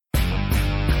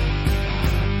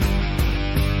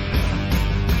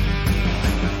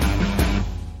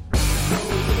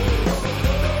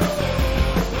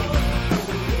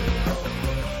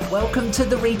Welcome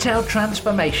to the Retail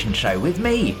Transformation Show with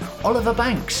me, Oliver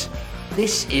Banks.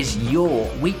 This is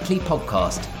your weekly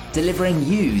podcast delivering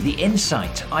you the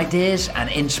insight, ideas and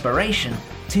inspiration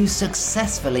to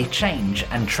successfully change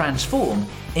and transform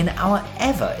in our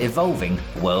ever-evolving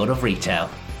world of retail.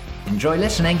 Enjoy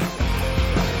listening.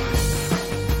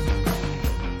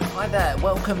 Hi there,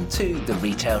 welcome to the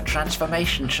Retail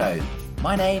Transformation Show.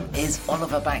 My name is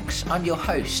Oliver Banks. I'm your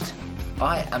host.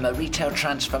 I am a retail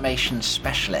transformation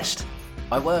specialist.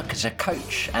 I work as a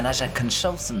coach and as a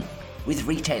consultant with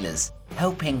retailers,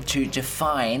 helping to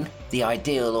define the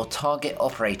ideal or target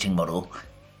operating model,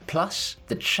 plus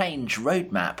the change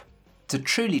roadmap to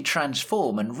truly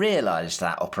transform and realize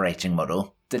that operating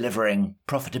model, delivering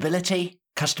profitability,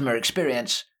 customer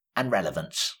experience, and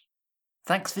relevance.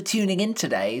 Thanks for tuning in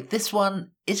today. This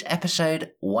one is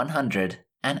episode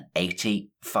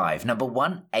 185, number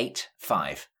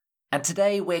 185. And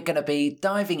today we're going to be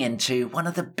diving into one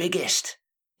of the biggest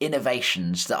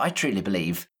innovations that I truly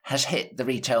believe has hit the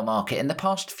retail market in the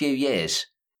past few years.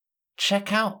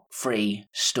 Checkout-free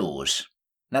stores.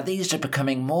 Now these are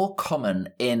becoming more common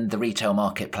in the retail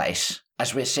marketplace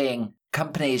as we're seeing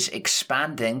companies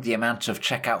expanding the amount of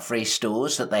checkout-free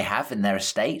stores that they have in their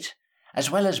estate, as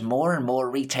well as more and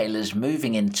more retailers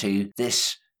moving into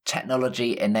this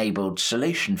technology-enabled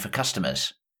solution for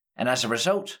customers. And as a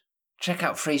result,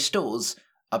 checkout-free stores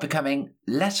are becoming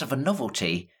less of a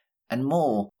novelty and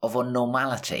more of a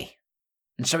normality.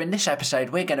 And so in this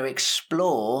episode, we're going to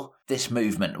explore this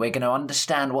movement. We're going to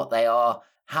understand what they are,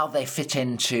 how they fit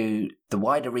into the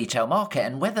wider retail market,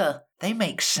 and whether they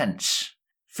make sense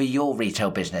for your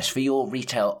retail business, for your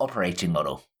retail operating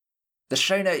model. The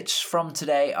show notes from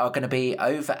today are going to be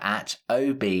over at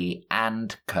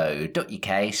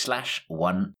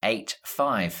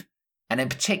obandco.uk/185. And in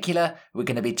particular, we're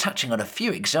going to be touching on a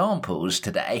few examples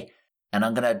today, and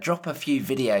I'm going to drop a few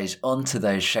videos onto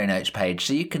those show notes page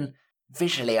so you can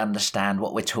visually understand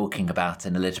what we're talking about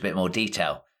in a little bit more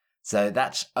detail. So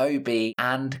that's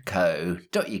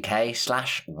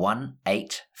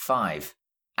obandco.uk/185.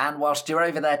 And whilst you're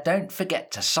over there, don't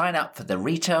forget to sign up for the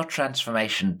Retail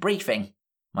Transformation Briefing,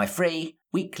 my free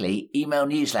weekly email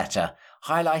newsletter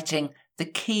highlighting the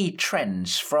key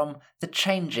trends from the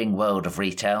changing world of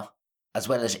retail, as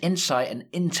well as insight and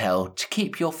intel to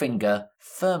keep your finger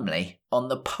firmly on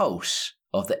the pulse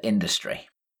of the industry.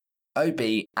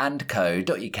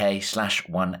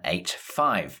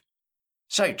 obandco.uk/185.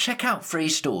 So, checkout-free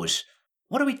stores.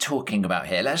 What are we talking about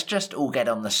here? Let's just all get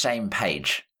on the same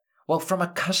page. Well, from a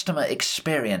customer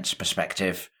experience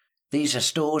perspective, these are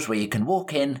stores where you can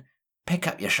walk in, pick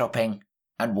up your shopping,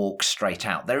 and walk straight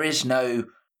out. There is no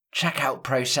checkout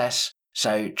process,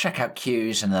 so checkout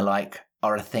queues and the like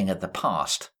are a thing of the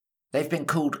past. They've been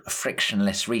called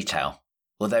frictionless retail,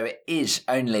 although it is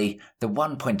only the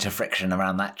one point of friction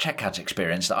around that checkout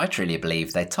experience that I truly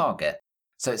believe they target.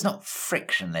 So it's not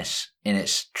frictionless in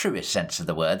its truest sense of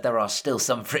the word. There are still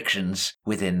some frictions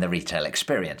within the retail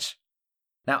experience.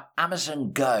 Now,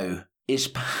 Amazon Go is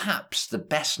perhaps the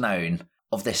best known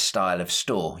of this style of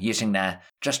store, using their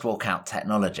Just Walk Out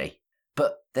technology.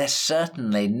 But they're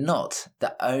certainly not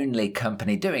the only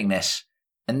company doing this,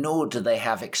 and nor do they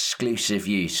have exclusive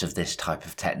use of this type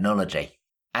of technology.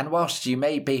 And whilst you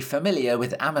may be familiar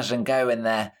with Amazon Go and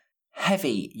their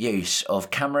heavy use of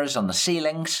cameras on the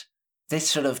ceilings, this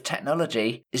sort of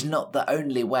technology is not the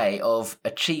only way of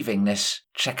achieving this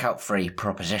checkout-free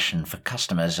proposition for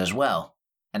customers as well.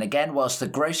 And again, whilst the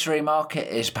grocery market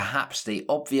is perhaps the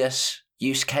obvious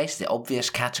use case, the obvious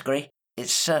category,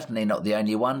 it's certainly not the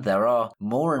only one. There are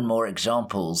more and more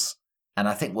examples, and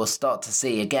I think we'll start to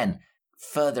see again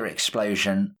further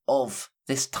explosion of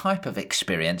this type of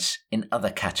experience in other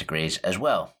categories as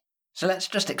well. So let's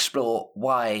just explore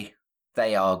why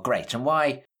they are great and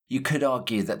why you could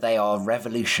argue that they are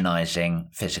revolutionizing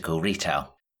physical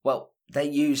retail. Well, they're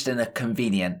used in a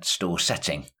convenient store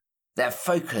setting. They're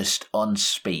focused on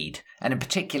speed, and in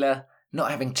particular, not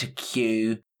having to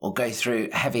queue or go through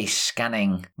heavy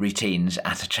scanning routines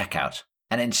at a checkout.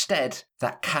 And instead,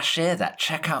 that cashier, that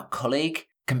checkout colleague,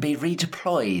 can be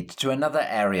redeployed to another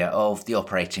area of the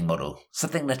operating model,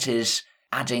 something that is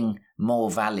adding more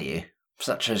value,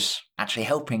 such as actually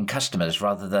helping customers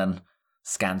rather than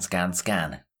scan.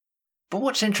 But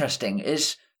what's interesting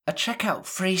is a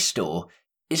checkout-free store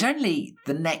is only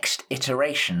the next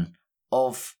iteration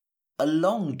of a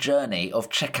long journey of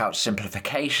checkout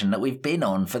simplification that we've been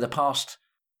on for the past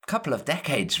couple of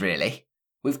decades, really.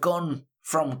 We've gone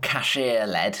from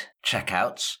cashier-led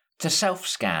checkouts to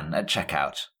self-scan at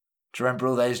checkout. Do you remember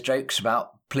all those jokes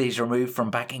about please remove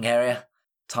from bagging area?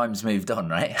 Time's moved on,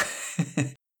 right?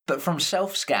 But from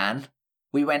self-scan,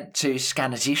 we went to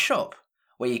scan as you shop.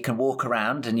 where you can walk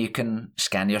around and you can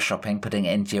scan your shopping, putting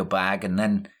it into your bag, and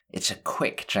then it's a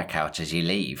quick checkout as you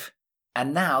leave.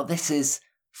 And now this is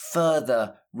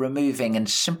further removing and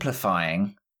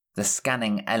simplifying the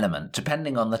scanning element,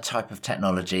 depending on the type of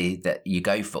technology that you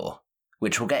go for,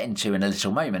 which we'll get into in a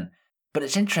little moment. But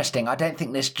it's interesting, I don't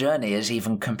think this journey is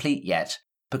even complete yet,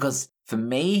 because for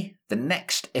me, the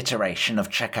next iteration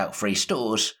of checkout-free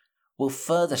stores will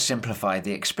further simplify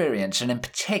the experience and in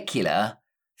particular,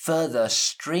 further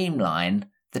streamline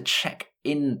the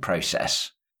check-in process.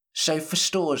 So for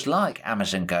stores like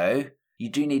Amazon Go, you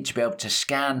do need to be able to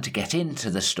scan to get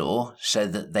into the store so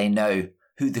that they know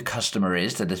who the customer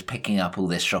is that is picking up all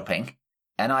this shopping.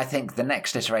 And I think the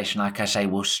next iteration, like I say,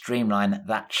 will streamline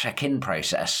that check-in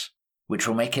process, which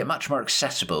will make it much more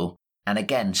accessible and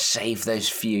again, save those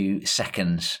few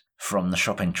seconds from the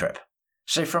shopping trip.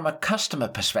 So from a customer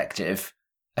perspective,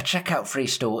 a checkout-free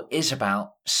store is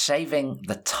about saving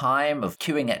the time of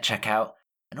queuing at checkout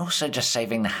and also just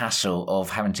saving the hassle of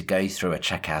having to go through a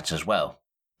checkout as well.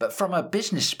 But from a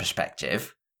business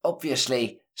perspective,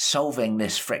 obviously solving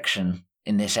this friction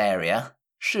in this area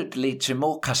should lead to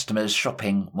more customers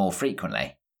shopping more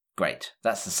frequently. Great,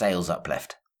 that's the sales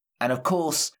uplift. And of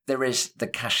course, there is the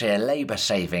cashier labour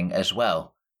saving as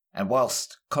well. And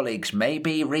whilst colleagues may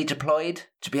be redeployed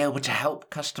to be able to help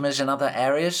customers in other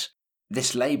areas,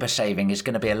 this labour saving is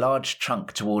going to be a large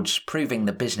chunk towards proving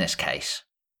the business case,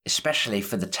 especially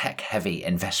for the tech-heavy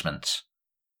investments.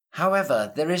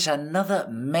 However, there is another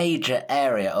major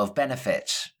area of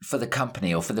benefit for the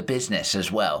company or for the business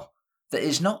as well that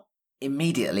is not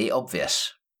immediately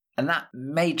obvious. And that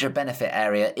major benefit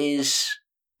area is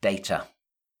data.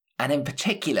 And in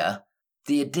particular,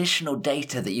 the additional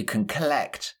data that you can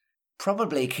collect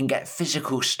probably can get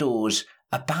physical stores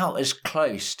about as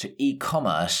close to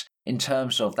e-commerce in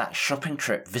terms of that shopping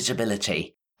trip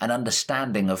visibility and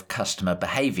understanding of customer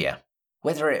behaviour.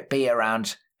 Whether it be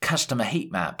around customer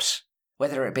heat maps,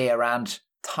 whether it be around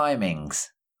timings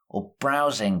or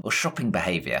browsing or shopping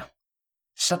behaviour.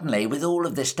 Suddenly, with all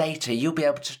of this data, you'll be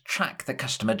able to track the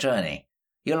customer journey.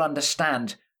 You'll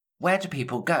understand, where do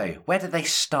people go? Where do they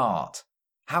start?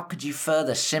 How could you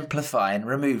further simplify and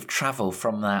remove travel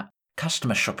from that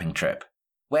customer shopping trip?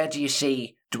 Where do you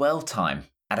see dwell time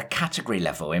at a category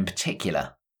level in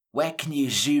particular? Where can you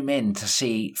zoom in to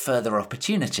see further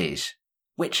opportunities?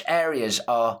 Which areas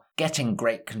are getting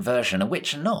great conversion and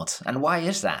which are not? And why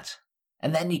is that?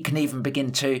 And then you can even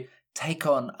begin to take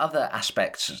on other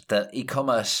aspects that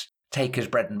e-commerce take as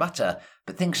bread and butter,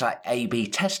 but things like A/B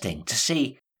testing to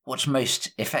see what's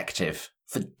most effective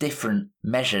for different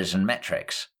measures and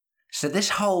metrics. So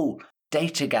this whole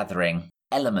data gathering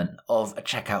element of a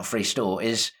checkout-free store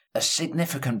is a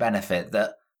significant benefit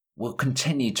that will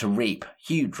continue to reap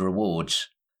huge rewards.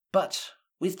 But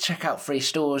with checkout-free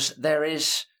stores, there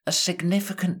is a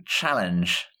significant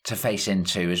challenge to face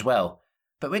into as well.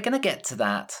 But we're going to get to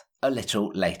that a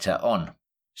little later on.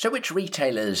 So which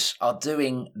retailers are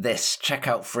doing this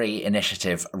checkout-free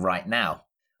initiative right now?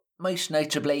 Most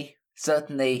notably,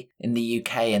 certainly in the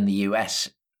UK and the US,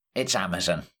 it's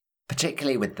Amazon,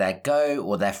 particularly with their Go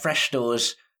or their Fresh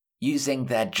stores using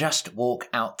their Just Walk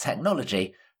Out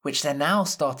technology, which they're now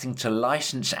starting to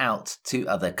license out to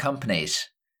other companies.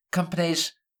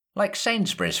 Companies like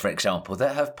Sainsbury's, for example,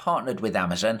 that have partnered with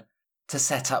Amazon to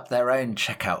set up their own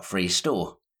checkout-free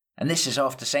store. And this is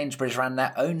after Sainsbury's ran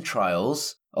their own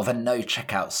trials of a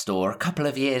no-checkout store a couple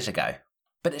of years ago.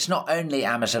 But it's not only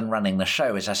Amazon running the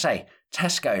show, as I say.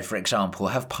 Tesco, for example,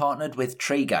 have partnered with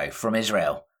Trigo from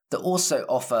Israel that also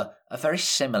offer a very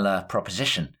similar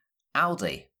proposition.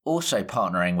 Aldi also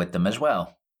partnering with them as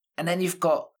well. And then you've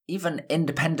got even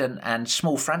independent and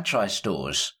small franchise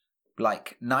stores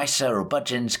like Nicer or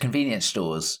Budgens convenience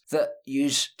stores that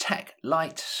use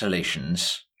tech-light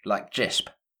solutions like Jisp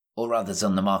or others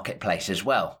on the marketplace as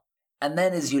well. And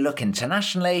then as you look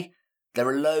internationally, there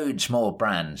are loads more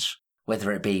brands,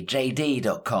 whether it be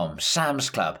JD.com, Sam's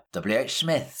Club, WH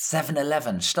Smith,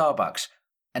 7-Eleven, Starbucks,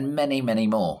 and many, many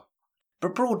more.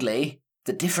 But broadly,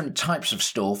 the different types of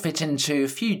store fit into a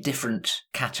few different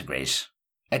categories.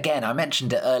 Again, I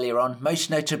mentioned it earlier on, most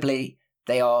notably,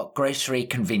 they are grocery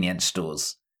convenience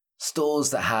stores.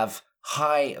 Stores that have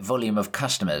high volume of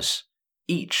customers,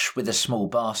 each with a small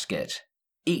basket,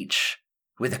 each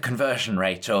with a conversion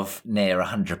rate of near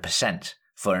 100%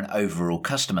 for an overall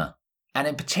customer. And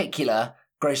in particular,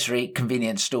 grocery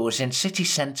convenience stores in city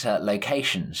centre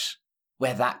locations,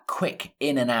 where that quick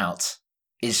in and out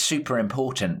is super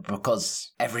important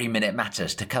because every minute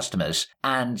matters to customers,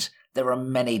 and there are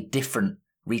many different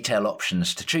retail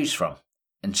options to choose from.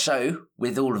 And so,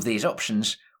 with all of these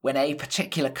options, when a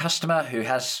particular customer who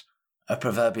has a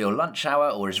proverbial lunch hour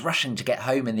or is rushing to get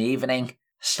home in the evening,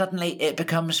 suddenly it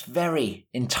becomes very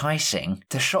enticing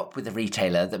to shop with a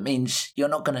retailer that means you're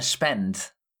not going to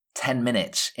spend 10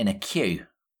 minutes in a queue.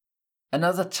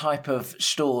 Another type of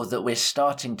store that we're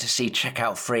starting to see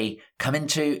checkout free come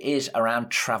into is around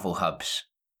travel hubs.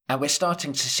 And we're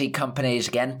starting to see companies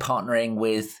again partnering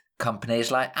with companies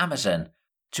like Amazon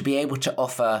to be able to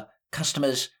offer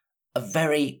customers a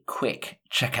very quick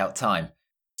checkout time.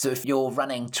 So if you're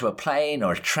running to a plane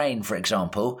or a train, for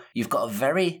example, you've got a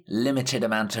very limited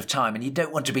amount of time and you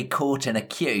don't want to be caught in a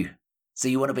queue. So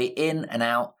you want to be in and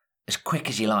out as quick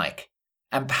as you like.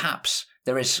 And perhaps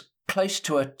there is close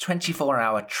to a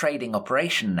 24-hour trading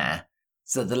operation there.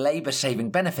 So the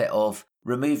labour-saving benefit of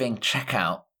removing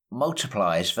checkout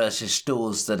multiplies versus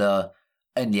stores that are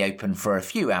only open for a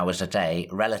few hours a day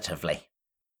relatively.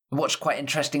 What's quite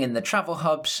interesting in the travel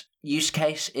hubs use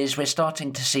case is we're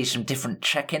starting to see some different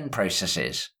check-in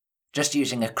processes. Just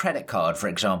using a credit card, for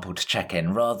example, to check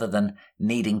in rather than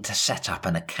needing to set up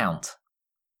an account.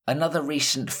 Another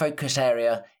recent focus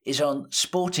area is on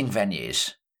sporting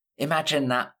venues. Imagine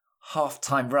that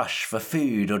half-time rush for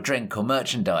food or drink or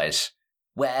merchandise,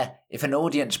 where if an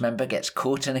audience member gets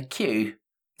caught in a queue,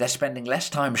 they're spending less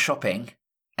time shopping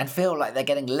and feel like they're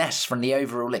getting less from the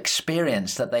overall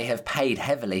experience that they have paid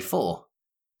heavily for.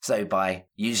 So by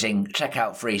using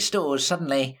checkout-free stores,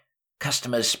 suddenly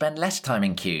customers spend less time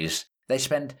in queues, they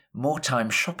spend more time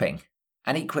shopping,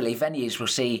 and equally venues will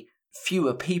see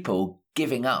fewer people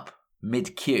giving up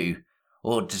mid-queue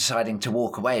or deciding to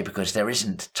walk away because there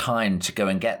isn't time to go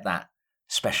and get that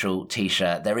special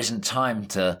t-shirt, there isn't time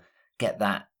to get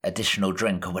that additional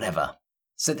drink or whatever.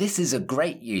 So this is a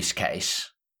great use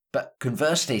case, but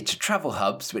conversely to travel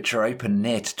hubs, which are open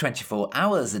near to 24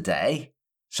 hours a day,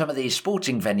 some of these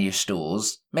sporting venue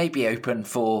stores may be open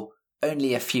for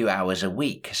only a few hours a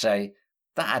week, so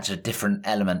that adds a different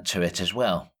element to it as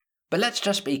well. But let's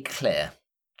just be clear,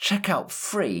 checkout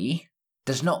free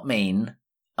does not mean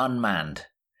unmanned.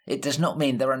 It does not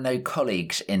mean there are no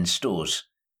colleagues in stores,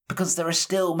 because there are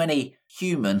still many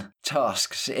human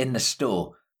tasks in the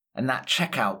store, and that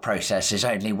checkout process is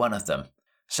only one of them.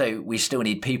 So we still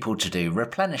need people to do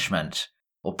replenishment,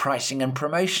 or pricing and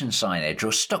promotion signage,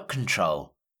 or stock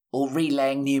control, or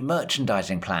relaying new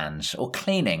merchandising plans, or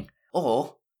cleaning,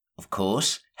 or, of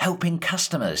course, helping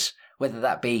customers, whether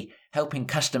that be helping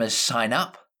customers sign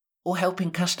up or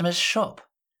helping customers shop.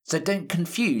 So don't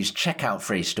confuse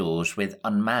checkout-free stores with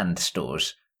unmanned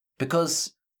stores,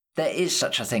 because there is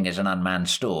such a thing as an unmanned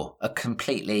store, a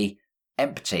completely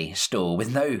empty store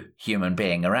with no human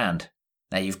being around.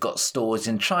 Now you've got stores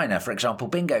in China, for example,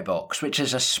 Bingo Box, which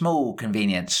is a small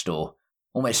convenience store,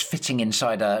 almost fitting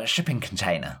inside a shipping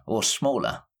container or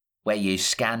smaller, where you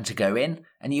scan to go in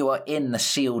and you are in the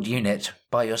sealed unit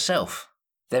by yourself.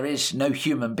 There is no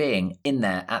human being in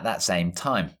there at that same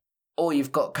time. Or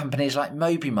you've got companies like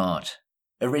Mobimart,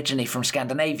 originally from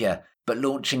Scandinavia, but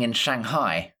launching in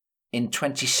Shanghai in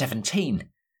 2017.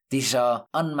 These are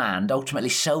unmanned, ultimately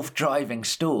self-driving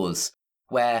stores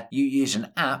where you use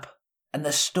an app and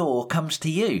the store comes to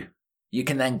you. You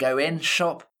can then go in,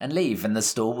 shop and leave, and the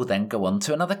store will then go on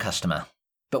to another customer.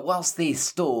 But whilst these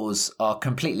stores are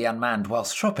completely unmanned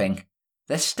whilst shopping,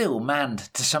 they're still manned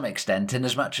to some extent in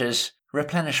as much as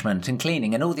replenishment and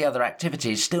cleaning and all the other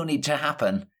activities still need to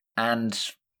happen. And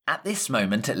at this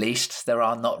moment, at least, there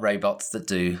are not robots that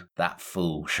do that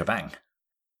full shebang.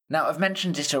 Now, I've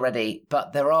mentioned it already,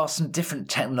 but there are some different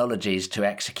technologies to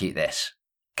execute this.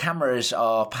 Cameras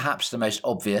are perhaps the most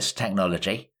obvious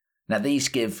technology. Now, these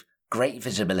give great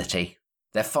visibility,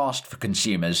 they're fast for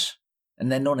consumers, and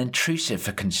they're non-intrusive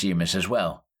for consumers as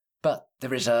well. But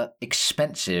there is an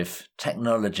expensive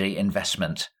technology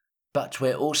investment. But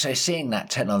we're also seeing that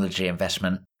technology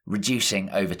investment reducing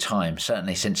over time,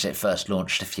 certainly since it first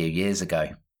launched a few years ago.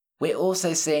 We're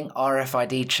also seeing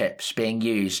RFID chips being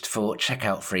used for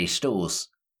checkout-free stores,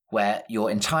 where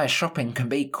your entire shopping can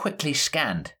be quickly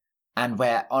scanned, and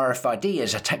where RFID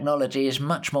as a technology is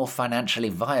much more financially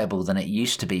viable than it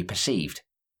used to be perceived.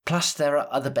 Plus, there are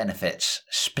other benefits,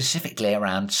 specifically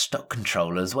around stock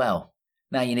control as well.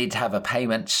 Now, you need to have a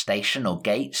payment station or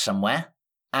gate somewhere,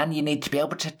 and you need to be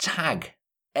able to tag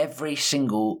every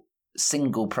single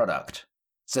product.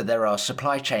 So there are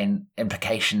supply chain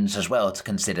implications as well to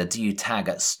consider. Do you tag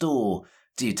at store?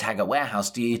 Do you tag at warehouse?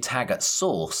 Do you tag at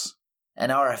source?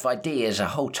 And RFID as a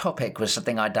whole topic was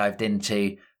something I dived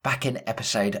into back in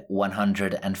episode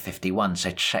 151,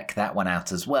 so check that one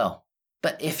out as well.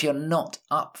 But if you're not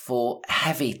up for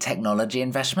heavy technology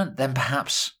investment, then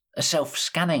perhaps a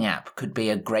self-scanning app could be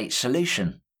a great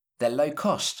solution. They're low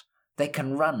cost. They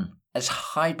can run as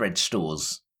hybrid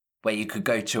stores. where you could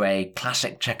go to a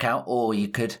classic checkout or you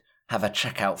could have a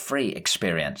checkout-free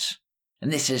experience.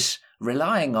 And this is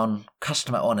relying on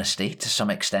customer honesty to some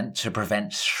extent to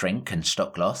prevent shrink and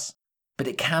stock loss, but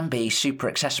it can be super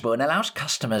accessible and allows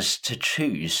customers to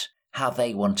choose how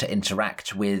they want to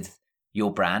interact with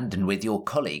your brand and with your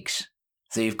colleagues.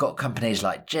 So you've got companies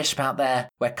like Jisp out there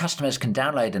where customers can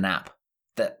download an app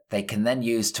that they can then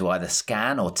use to either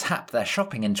scan or tap their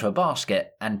shopping into a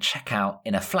basket and check out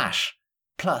in a flash.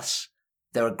 Plus,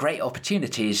 there are great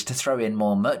opportunities to throw in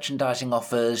more merchandising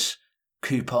offers,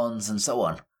 coupons, and so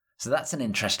on. So that's an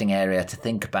interesting area to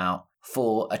think about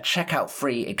for a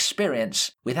checkout-free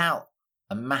experience without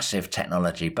a massive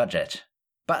technology budget.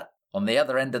 But on the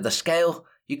other end of the scale,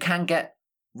 you can get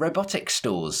robotic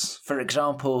stores. For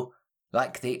example,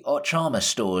 like the Ochama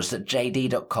stores that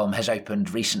JD.com has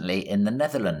opened recently in the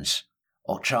Netherlands.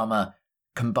 Ochama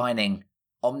combining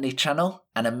omnichannel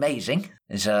and amazing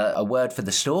is a word for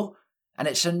the store. And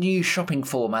it's a new shopping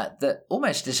format that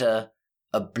almost is a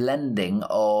blending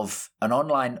of an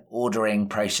online ordering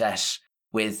process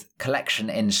with collection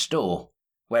in store,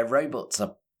 where robots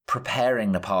are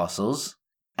preparing the parcels,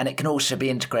 and it can also be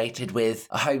integrated with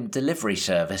a home delivery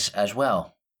service as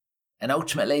well. And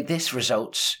ultimately, this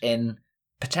results in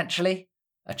potentially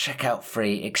a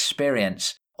checkout-free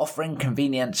experience, offering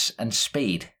convenience and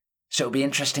speed. So it'll be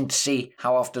interesting to see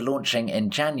how after launching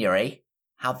in January,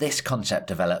 how this concept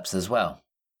develops as well.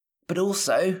 But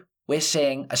also, we're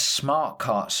seeing a smart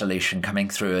cart solution coming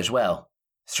through as well.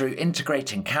 Through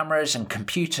integrating cameras and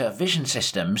computer vision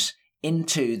systems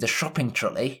into the shopping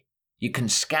trolley, you can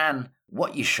scan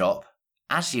what you shop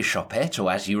as you shop it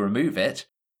or as you remove it,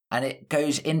 and it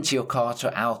goes into your cart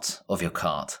or out of your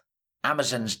cart.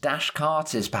 Amazon's Dash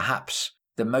Cart is perhaps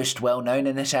the most well-known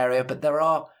in this area, but there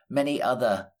are many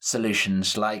other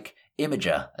solutions like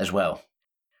Imager as well.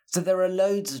 So there are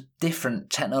loads of different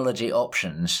technology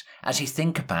options as you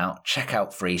think about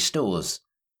checkout-free stores.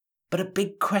 But a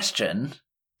big question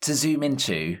to zoom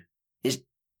into is,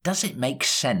 does it make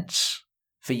sense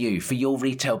for you, for your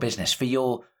retail business, for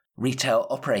your retail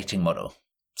operating model?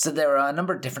 So there are a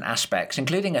number of different aspects,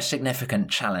 including a significant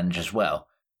challenge as well.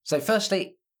 So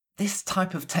firstly, this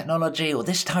type of technology or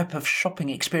this type of shopping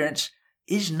experience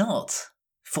is not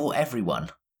for everyone.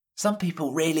 Some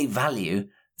people really value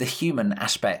the human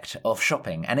aspect of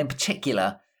shopping, and in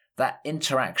particular, that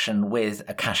interaction with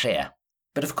a cashier.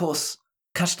 But of course,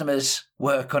 customers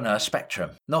work on a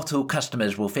spectrum. Not all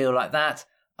customers will feel like that.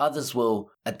 Others will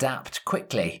adapt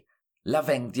quickly,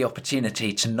 loving the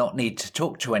opportunity to not need to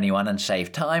talk to anyone and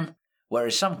save time,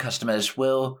 whereas some customers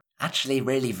will actually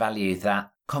really value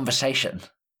that conversation.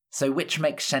 So which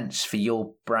makes sense for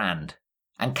your brand?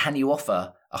 And can you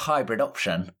offer a hybrid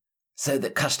option so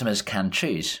that customers can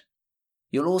choose?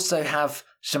 You'll also have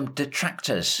some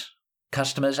detractors,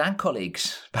 customers and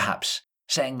colleagues, perhaps,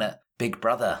 saying that Big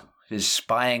Brother is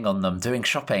spying on them doing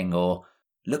shopping or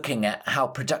looking at how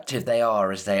productive they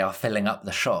are as they are filling up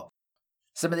the shop.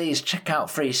 Some of these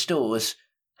checkout-free stores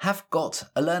have got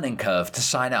a learning curve to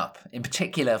sign up, in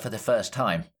particular for the first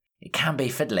time. It can be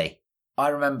fiddly. I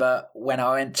remember when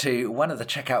I went to one of the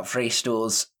checkout-free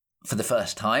stores for the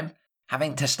first time,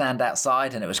 having to stand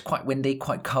outside, and it was quite windy,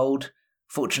 quite cold.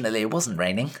 Fortunately, it wasn't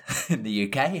raining in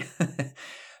the UK.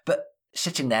 But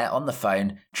sitting there on the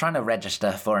phone, trying to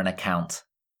register for an account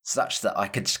such that I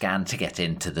could scan to get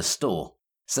into the store.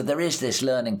 So there is this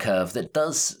learning curve that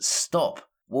does stop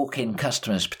walk-in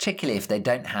customers, particularly if they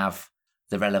don't have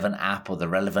the relevant app or the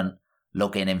relevant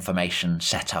login information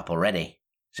set up already.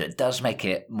 So it does make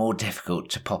it more difficult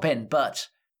to pop in, but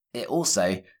it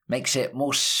also makes it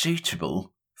more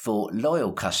suitable for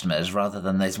loyal customers rather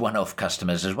than those one-off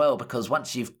customers as well, because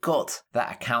once you've got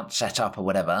that account set up or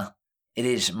whatever, it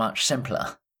is much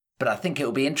simpler. But I think it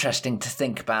will be interesting to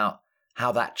think about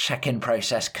how that check-in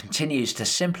process continues to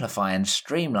simplify and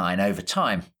streamline over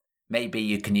time. Maybe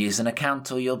you can use an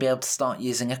account, or you'll be able to start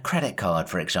using a credit card,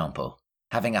 for example,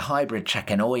 having a hybrid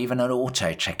check-in or even an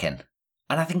auto check-in.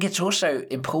 And I think it's also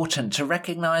important to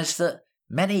recognise that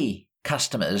many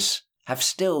customers have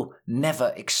still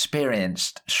never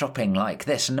experienced shopping like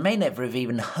this, and they may never have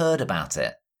even heard about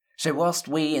it. So whilst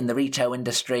we in the retail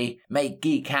industry may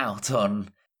geek out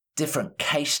on different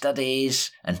case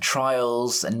studies and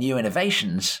trials and new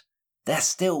innovations, they're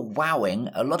still wowing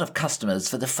a lot of customers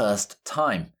for the first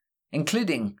time,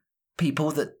 including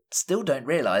people that still don't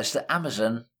realise that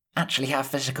Amazon actually have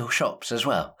physical shops as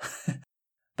well.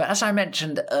 But as I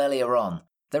mentioned earlier on,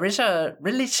 there is a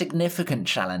really significant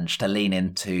challenge to lean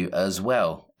into as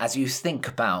well as you think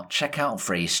about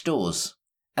checkout-free stores.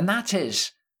 And that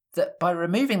is that by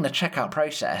removing the checkout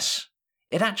process,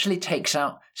 it actually takes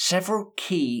out several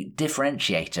key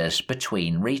differentiators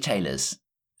between retailers.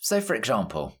 So for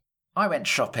example, I went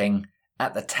shopping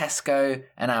at the Tesco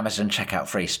and Amazon checkout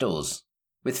free stores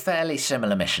with fairly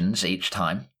similar missions each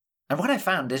time. And what I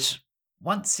found is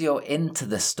once you're into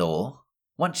the store,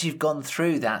 once you've gone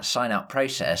through that sign up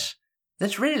process,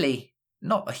 there's really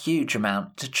not a huge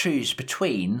amount to choose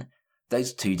between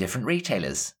those two different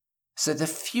retailers. So the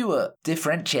fewer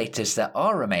differentiators that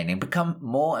are remaining become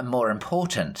more and more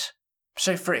important.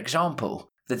 So for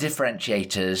example, the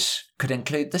differentiators could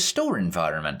include the store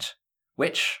environment,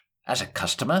 which, as a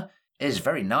customer, is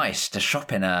very nice to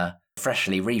shop in a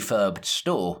freshly refurbed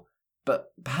store, but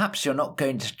perhaps you're not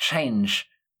going to change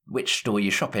which store you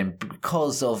shop in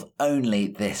because of only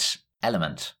this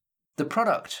element. The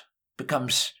product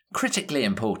becomes critically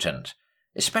important,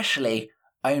 especially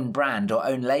own brand or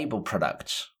own label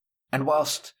products. And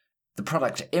whilst the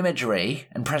product imagery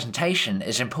and presentation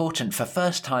is important for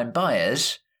first-time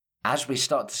buyers, as we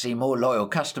start to see more loyal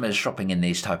customers shopping in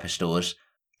these type of stores,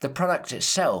 the product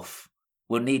itself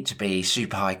will need to be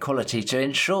super high quality to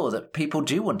ensure that people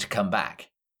do want to come back.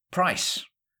 Price.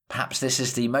 Perhaps this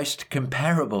is the most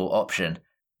comparable option,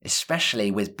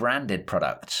 especially with branded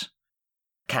products.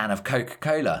 Can of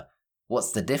Coca-Cola.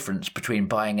 What's the difference between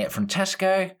buying it from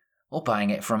Tesco or buying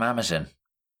it from Amazon?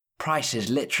 Price is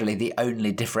literally the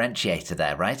only differentiator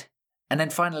there, right? And then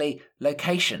finally,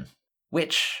 location,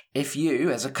 which if you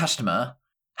as a customer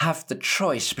have the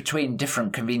choice between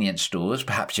different convenience stores,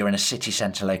 perhaps you're in a city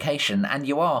centre location and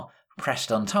you are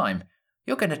pressed on time,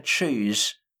 you're going to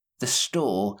choose the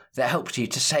store that helped you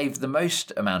to save the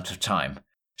most amount of time.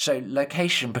 So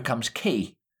location becomes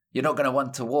key. You're not going to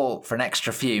want to walk for an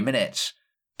extra few minutes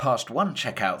past one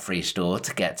checkout free store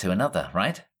to get to another,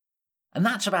 right? And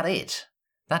that's about it.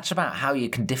 That's about how you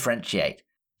can differentiate.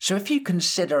 So if you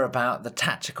consider about the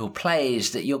tactical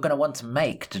plays that you're going to want to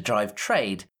make to drive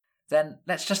trade, then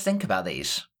let's just think about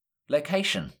these.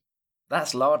 Location.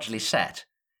 That's largely set.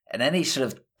 And any sort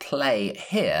of play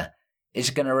here is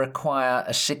going to require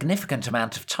a significant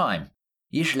amount of time,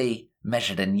 usually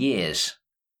measured in years.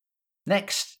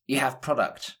 Next, you have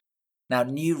product. Now,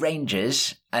 new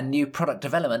ranges and new product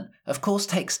development, of course,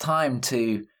 takes time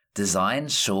to design,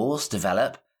 source,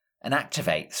 develop, and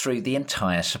activate through the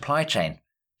entire supply chain.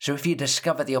 So if you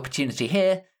discover the opportunity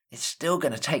here, it's still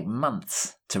going to take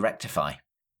months to rectify.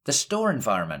 The store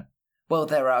environment. Well,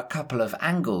 there are a couple of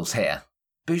angles here.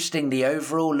 Boosting the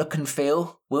overall look and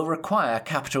feel will require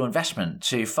capital investment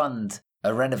to fund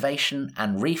a renovation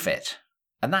and refit.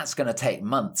 And that's going to take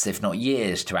months, if not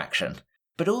years, to action.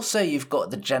 But also you've got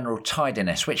the general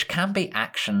tidiness, which can be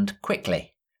actioned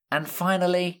quickly. And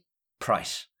finally,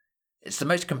 price. It's the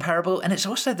most comparable and it's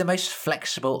also the most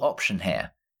flexible option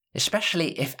here,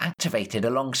 especially if activated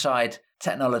alongside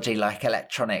technology like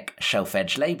electronic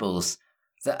shelf-edge labels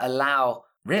that allow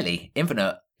really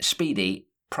infinite, speedy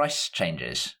price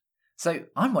changes. So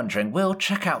I'm wondering, will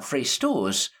checkout-free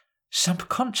stores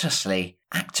subconsciously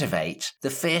activate the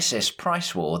fiercest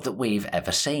price war that we've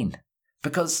ever seen?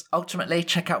 Because ultimately,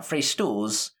 checkout-free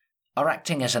stores are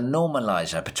acting as a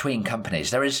normalizer between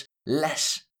companies. There is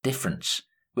less difference,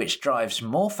 which drives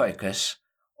more focus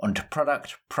onto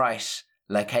product, price,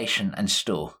 location, and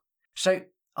store. So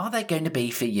are they going to be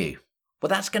for you? Well,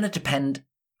 that's going to depend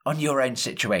on your own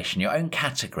situation, your own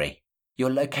category,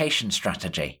 your location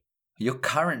strategy, your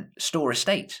current store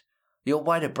estate, your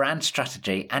wider brand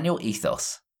strategy, and your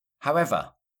ethos.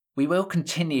 However, we will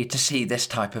continue to see this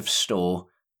type of store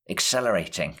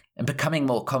accelerating and becoming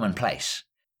more commonplace.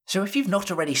 So if you've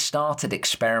not already started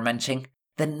experimenting,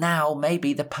 then now may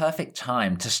be the perfect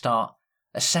time to start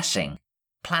assessing,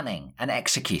 planning, and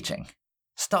executing.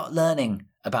 Start learning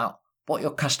about what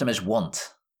your customers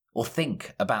want or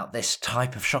think about this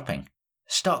type of shopping.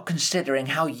 Start considering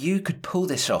how you could pull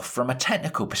this off from a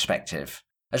technical perspective,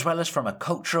 as well as from a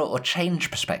cultural or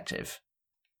change perspective.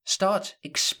 Start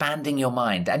expanding your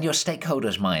mind and your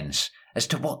stakeholders' minds as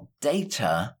to what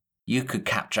data you could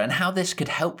capture and how this could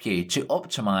help you to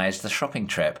optimize the shopping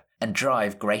trip and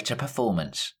drive greater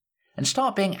performance. And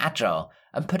start being agile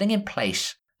and putting in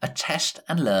place a test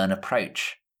and learn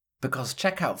approach, because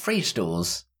checkout-free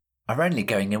stores are only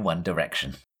going in one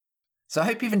direction. So I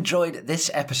hope you've enjoyed this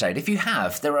episode. If you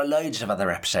have, there are loads of other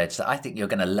episodes that I think you're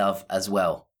going to love as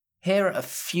well. Here are a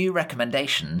few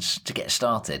recommendations to get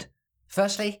started.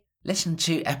 Firstly, listen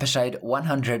to episode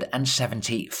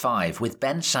 175 with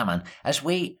Ben Salmon as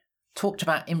we talked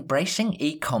about embracing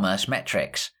e-commerce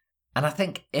metrics. And I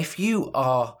think if you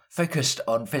are focused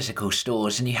on physical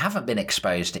stores and you haven't been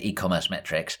exposed to e-commerce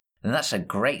metrics, then that's a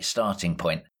great starting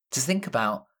point to think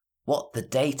about what the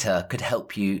data could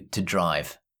help you to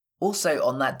drive. Also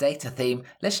on that data theme,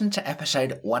 listen to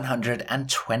episode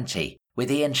 120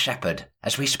 with Ian Shepherd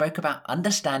as we spoke about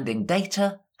understanding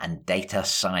data and data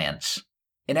science.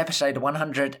 In episode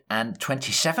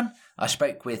 127, I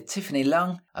spoke with Tiffany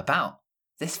Lung about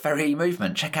this very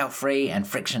movement, checkout free and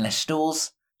frictionless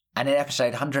stores. And in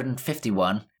episode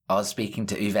 151, I was speaking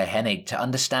to Uwe Hennig to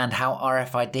understand how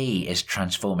RFID is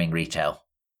transforming retail.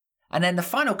 And then the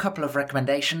final couple of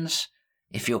recommendations,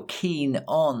 if you're keen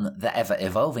on the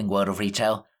ever-evolving world of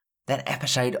retail, then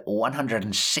episode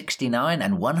 169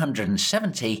 and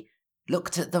 170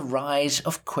 looked at the rise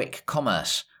of quick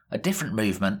commerce, a different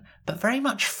movement, but very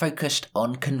much focused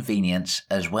on convenience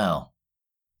as well.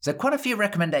 So quite a few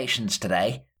recommendations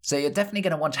today, so you're definitely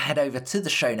going to want to head over to the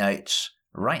show notes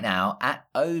right now at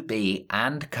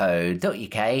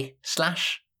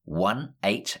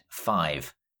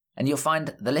obandco.uk/185. And you'll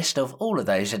find the list of all of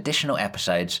those additional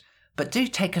episodes, but do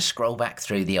take a scroll back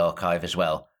through the archive as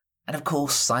well. And of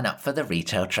course, sign up for the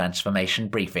Retail Transformation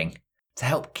Briefing to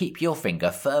help keep your finger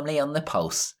firmly on the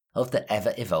pulse of the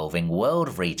ever-evolving world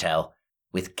of retail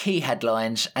with key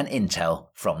headlines and intel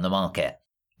from the market.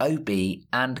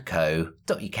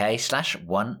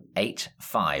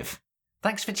 obandco.uk/185.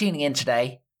 Thanks for tuning in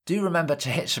today. Do remember to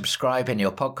hit subscribe in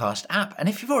your podcast app. And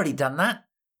if you've already done that,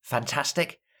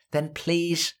 fantastic. Then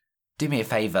please do me a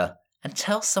favour and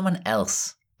tell someone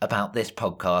else about this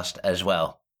podcast as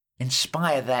well.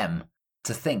 Inspire them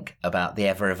to think about the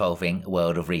ever-evolving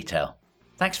world of retail.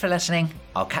 Thanks for listening.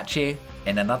 I'll catch you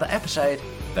in another episode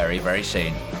very, very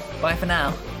soon. Bye for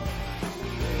now.